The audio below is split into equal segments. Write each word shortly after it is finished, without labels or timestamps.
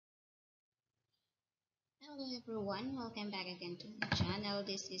Hello everyone, welcome back again to my channel.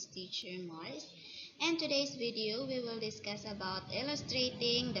 This is Teacher Mars, and today's video we will discuss about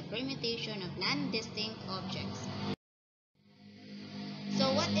illustrating the permutation of non-distinct objects.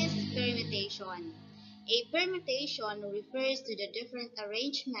 So what is permutation? A permutation refers to the different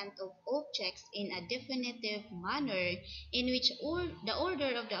arrangement of objects in a definitive manner in which the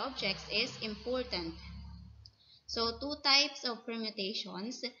order of the objects is important. So two types of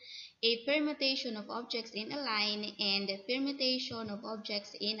permutations, a permutation of objects in a line and a permutation of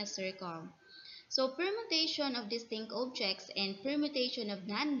objects in a circle. So permutation of distinct objects and permutation of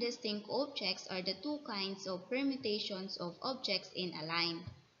non-distinct objects are the two kinds of permutations of objects in a line.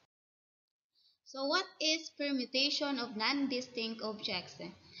 So what is permutation of non-distinct objects?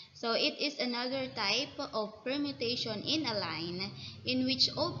 So it is another type of permutation in a line in which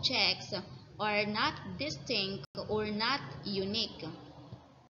objects are not distinct or not unique.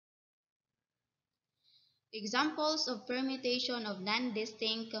 Examples of permutation of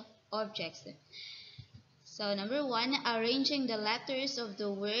non-distinct objects. So number one, arranging the letters of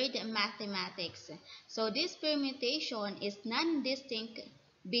the word mathematics. So this permutation is non-distinct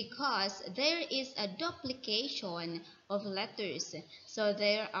because there is a duplication of letters. So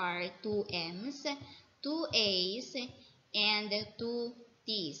there are two M's, two A's, and two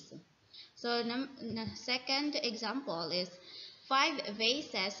T's. So second example is 5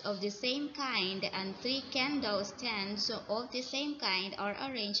 vases of the same kind and 3 candle stands of the same kind are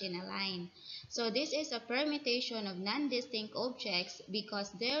arranged in a line. So this is a permutation of non-distinct objects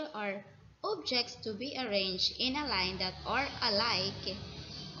because there are objects to be arranged in a line that are alike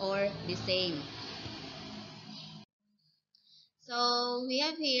or the same. So we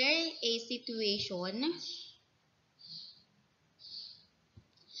have here a situation.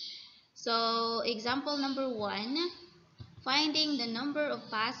 So example number 1. Finding the number of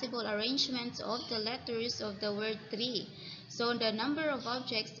possible arrangements of the letters of the word tree. So the number of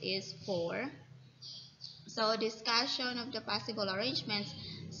objects is 4. So discussion of the possible arrangements.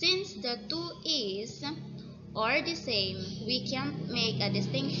 Since the two E's are the same, we can't make a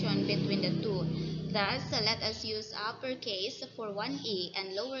distinction between the two. Thus, let us use uppercase for one E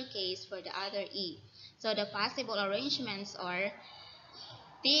and lowercase for the other E. So the possible arrangements are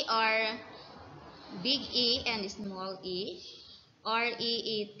TR, big E and small e,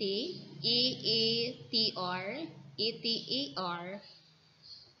 REET, EETR, ETER,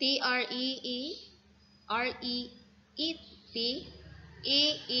 TREE, REET,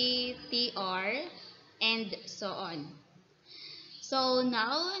 EETR, and so on. So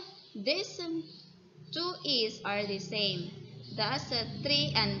now these two E's are the same. Thus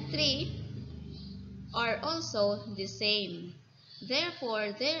 3 and 3 are also the same.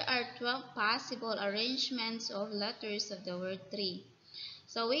 Therefore, there are 12 possible arrangements of letters of the word tree.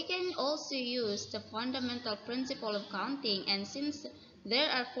 So we can also use the fundamental principle of counting, and since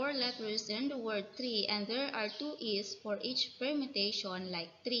there are 4 letters in the word tree and there are 2 E's for each permutation like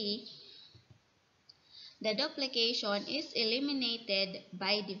 3, the duplication is eliminated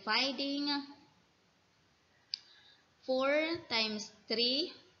by dividing 4 times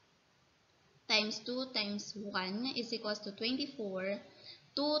 3 times 2 times 1 is equals to 24.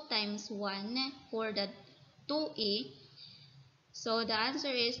 2 times 1 for the 2e. So the answer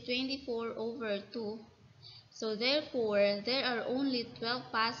is 24 over 2. So therefore, there are only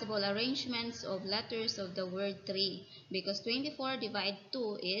 12 possible arrangements of letters of the word tree because 24 divided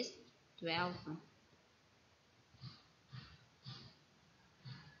 2 is 12.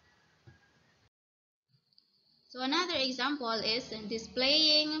 So another example is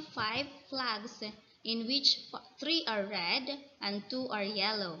displaying 5 flags in which 3 are red and 2 are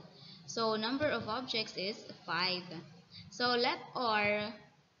yellow. So number of objects is 5. So let R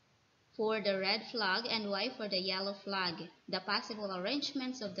for the red flag and Y for the yellow flag. The possible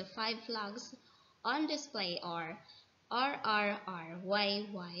arrangements of the 5 flags on display are RRRYY,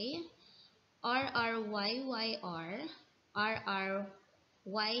 RRYYR, RRYRY,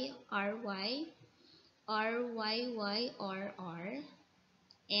 RYYRR,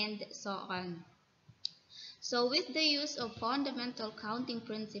 and so on. So with the use of fundamental counting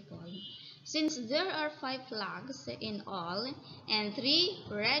principle, since there are 5 flags in all and 3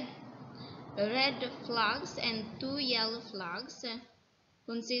 red flags and 2 yellow flags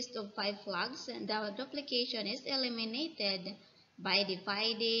consist of 5 flags, the duplication is eliminated by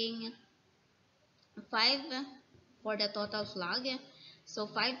dividing 5 for the total flag. So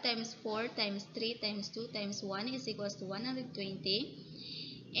 5 times 4 times 3 times 2 times 1 is equals to 120.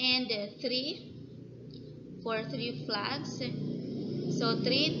 And 3 for 3 flags. So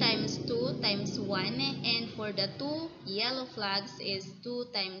 3 times 2 times 1, and for the two yellow flags is 2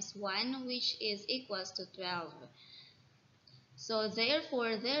 times 1, which is equals to 12. So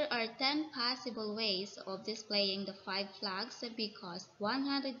therefore, there are 10 possible ways of displaying the 5 flags because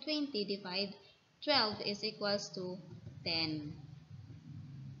 120 divided 12 is equals to 10.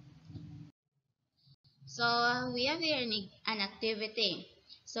 So we have here an activity.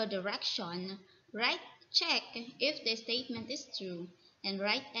 So direction, write check if the statement is true and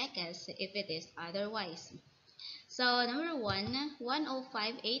write X if it is otherwise. So number 1,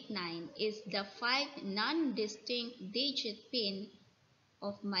 10589 is the 5 non-distinct digit pin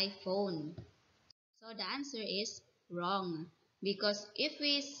of my phone. So the answer is wrong because if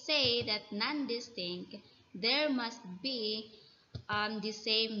we say that non-distinct, there must be the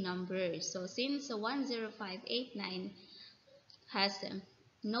same number. So since 10589 has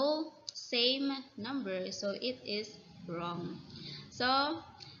no same number, so it is wrong. So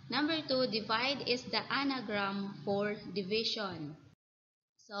number 2, divide is the anagram for division.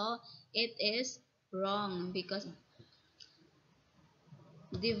 So it is wrong because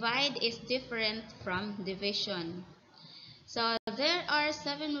divide is different from division. So there are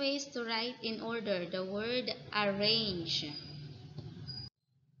 7 ways to write in order the word arrange.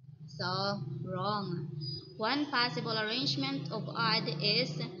 So wrong. One possible arrangement of odd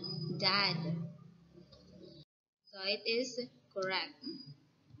is dad. So it is correct.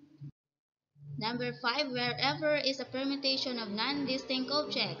 Number 5, wherever is a permutation of non-distinct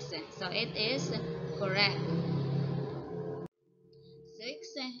objects. So it is correct.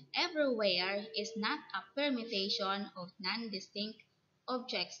 6, everywhere is not a permutation of non-distinct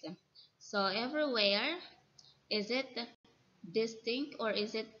objects. So everywhere, is it distinct or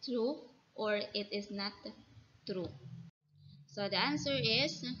is it true or it is not true? So the answer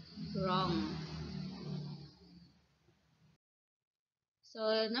is wrong.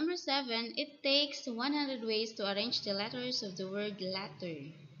 So number 7, it takes 100 ways to arrange the letters of the word letter.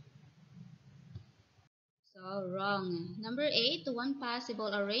 So wrong. Number 8, one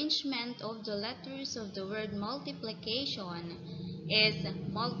possible arrangement of the letters of the word multiplication is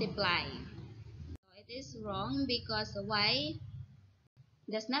multiply. So it is wrong because Y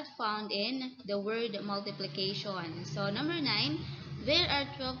does not found in the word multiplication. So number 9, there are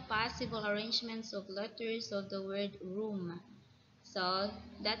 12 possible arrangements of letters of the word room. So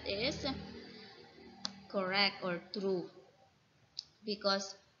that is correct or true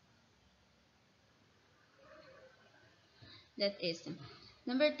because that is.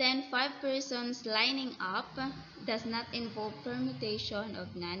 Number 10, 5 persons lining up does not involve permutation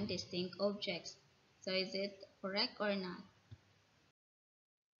of non-distinct objects. So is it correct or not?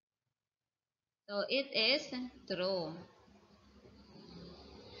 So it is true.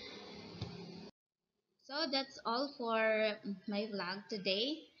 So that's all for my vlog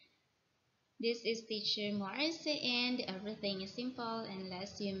today. This is Teacher Mars and everything is simple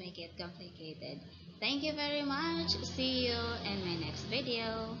unless you make it complicated. Thank you very much. See you in my